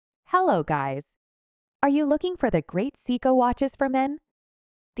Hello, guys! Are you looking for the great Seiko watches for men?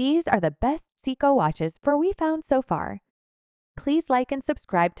 These are the best Seiko watches we found so far. Please like and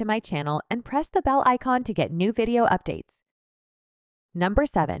subscribe to my channel and press the bell icon to get new video updates. Number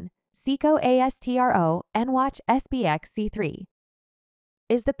 7. Seiko Astron Watch SPB093J1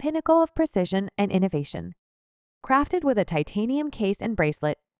 is the pinnacle of precision and innovation. Crafted with a titanium case and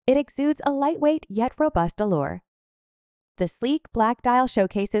bracelet, it exudes a lightweight yet robust allure. The sleek black dial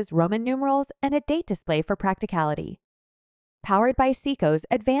showcases Roman numerals and a date display for practicality. Powered by Seiko's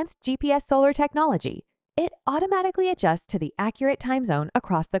advanced GPS solar technology, it automatically adjusts to the accurate time zone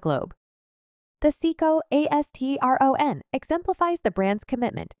across the globe. The Seiko Astron exemplifies the brand's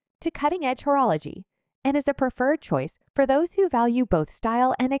commitment to cutting-edge horology and is a preferred choice for those who value both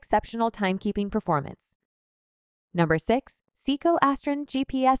style and exceptional timekeeping performance. Number 6. Seiko Astron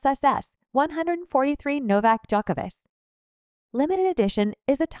SPB093J1 Novak Djokovic. Limited edition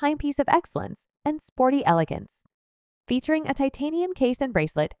is a timepiece of excellence and sporty elegance. Featuring a titanium case and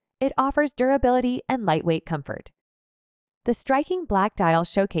bracelet, it offers durability and lightweight comfort. The striking black dial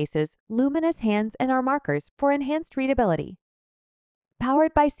showcases luminous hands and hour markers for enhanced readability.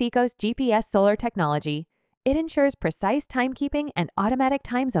 Powered by Seiko's GPS solar technology, it ensures precise timekeeping and automatic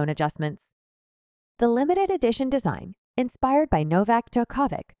time zone adjustments. The limited edition design, inspired by Novak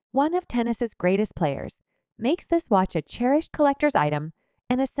Djokovic, one of tennis's greatest players, makes this watch a cherished collector's item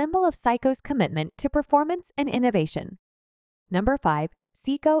and a symbol of Seiko's commitment to performance and innovation. Number 5.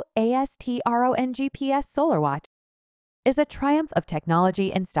 Seiko Astron GPS Solar Watch is a triumph of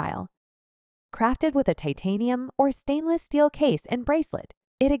technology and style. Crafted with a titanium or stainless steel case and bracelet,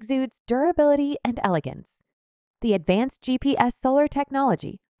 it exudes durability and elegance. The advanced GPS solar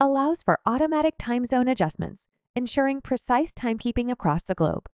technology allows for automatic time zone adjustments, ensuring precise timekeeping across the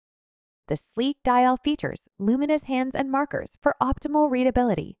globe. The sleek dial features luminous hands and markers for optimal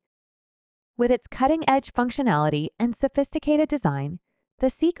readability. With its cutting-edge functionality and sophisticated design, the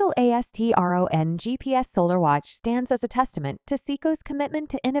Seiko Astron GPS Solar Watch stands as a testament to Seiko's commitment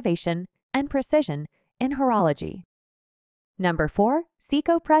to innovation and precision in horology. Number 4.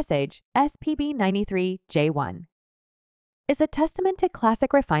 Seiko Presage SPB093J1 is a testament to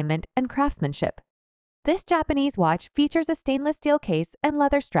classic refinement and craftsmanship. This Japanese watch features a stainless steel case and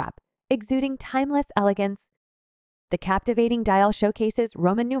leather strap, exuding timeless elegance. The captivating dial showcases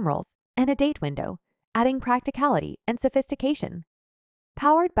Roman numerals and a date window, adding practicality and sophistication.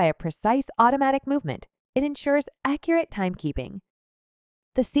 Powered by a precise automatic movement, it ensures accurate timekeeping.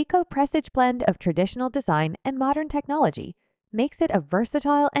 The Seiko Presage blend of traditional design and modern technology makes it a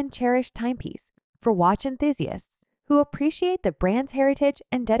versatile and cherished timepiece for watch enthusiasts who appreciate the brand's heritage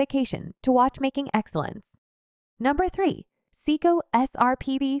and dedication to watchmaking excellence. Number 3. Seiko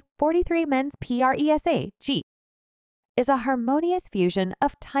SRPB43 Men's Presage is a harmonious fusion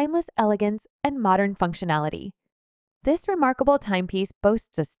of timeless elegance and modern functionality. This remarkable timepiece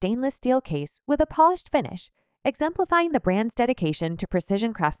boasts a stainless steel case with a polished finish, exemplifying the brand's dedication to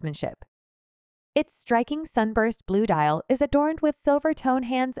precision craftsmanship. Its striking sunburst blue dial is adorned with silver tone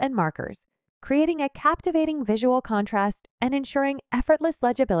hands and markers, creating a captivating visual contrast and ensuring effortless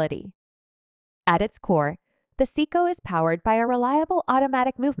legibility. At its core, the Seiko is powered by a reliable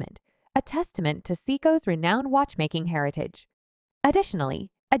automatic movement, a testament to Seiko's renowned watchmaking heritage. Additionally,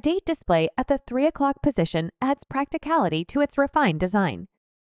 a date display at the 3 o'clock position adds practicality to its refined design.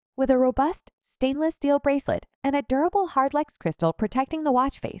 With a robust stainless steel bracelet and a durable hardlex crystal protecting the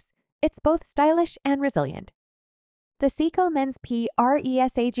watch face, it's both stylish and resilient. The Seiko Men's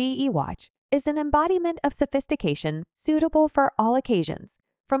Presage watch is an embodiment of sophistication suitable for all occasions,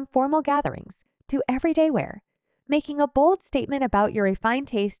 from formal gatherings to everyday wear, making a bold statement about your refined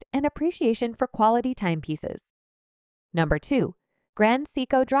taste and appreciation for quality timepieces. Number 2. Grand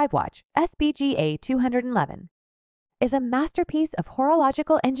Seiko Drive Watch SPBA211 is a masterpiece of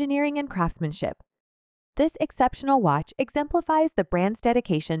horological engineering and craftsmanship. This exceptional watch exemplifies the brand's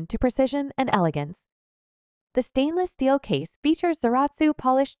dedication to precision and elegance. The stainless steel case features Zaratsu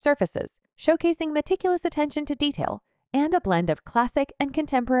polished surfaces, showcasing meticulous attention to detail and a blend of classic and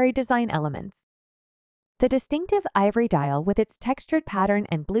contemporary design elements. The distinctive ivory dial with its textured pattern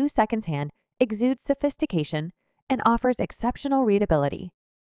and blue seconds hand exudes sophistication and offers exceptional readability.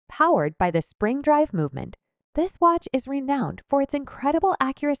 Powered by the spring drive movement, this watch is renowned for its incredible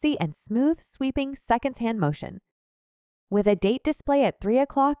accuracy and smooth, sweeping seconds hand motion. With a date display at 3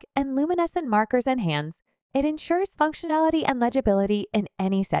 o'clock and luminescent markers and hands, it ensures functionality and legibility in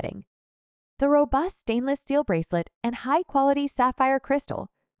any setting. The robust stainless steel bracelet and high-quality sapphire crystal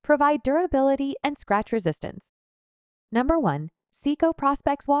provide durability and scratch resistance. Number 1. Seiko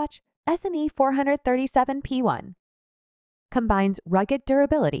Prospex Watch SNE 437P1 combines rugged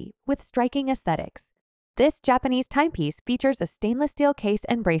durability with striking aesthetics. This Japanese timepiece features a stainless steel case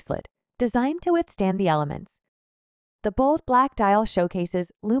and bracelet designed to withstand the elements. The bold black dial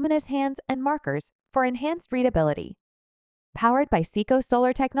showcases luminous hands and markers for enhanced readability. Powered by Seiko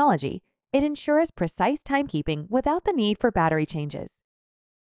solar technology, it ensures precise timekeeping without the need for battery changes.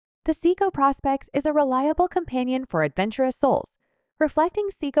 The Seiko Prospex is a reliable companion for adventurous souls, reflecting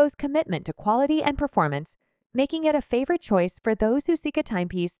Seiko's commitment to quality and performance, making it a favorite choice for those who seek a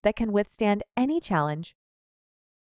timepiece that can withstand any challenge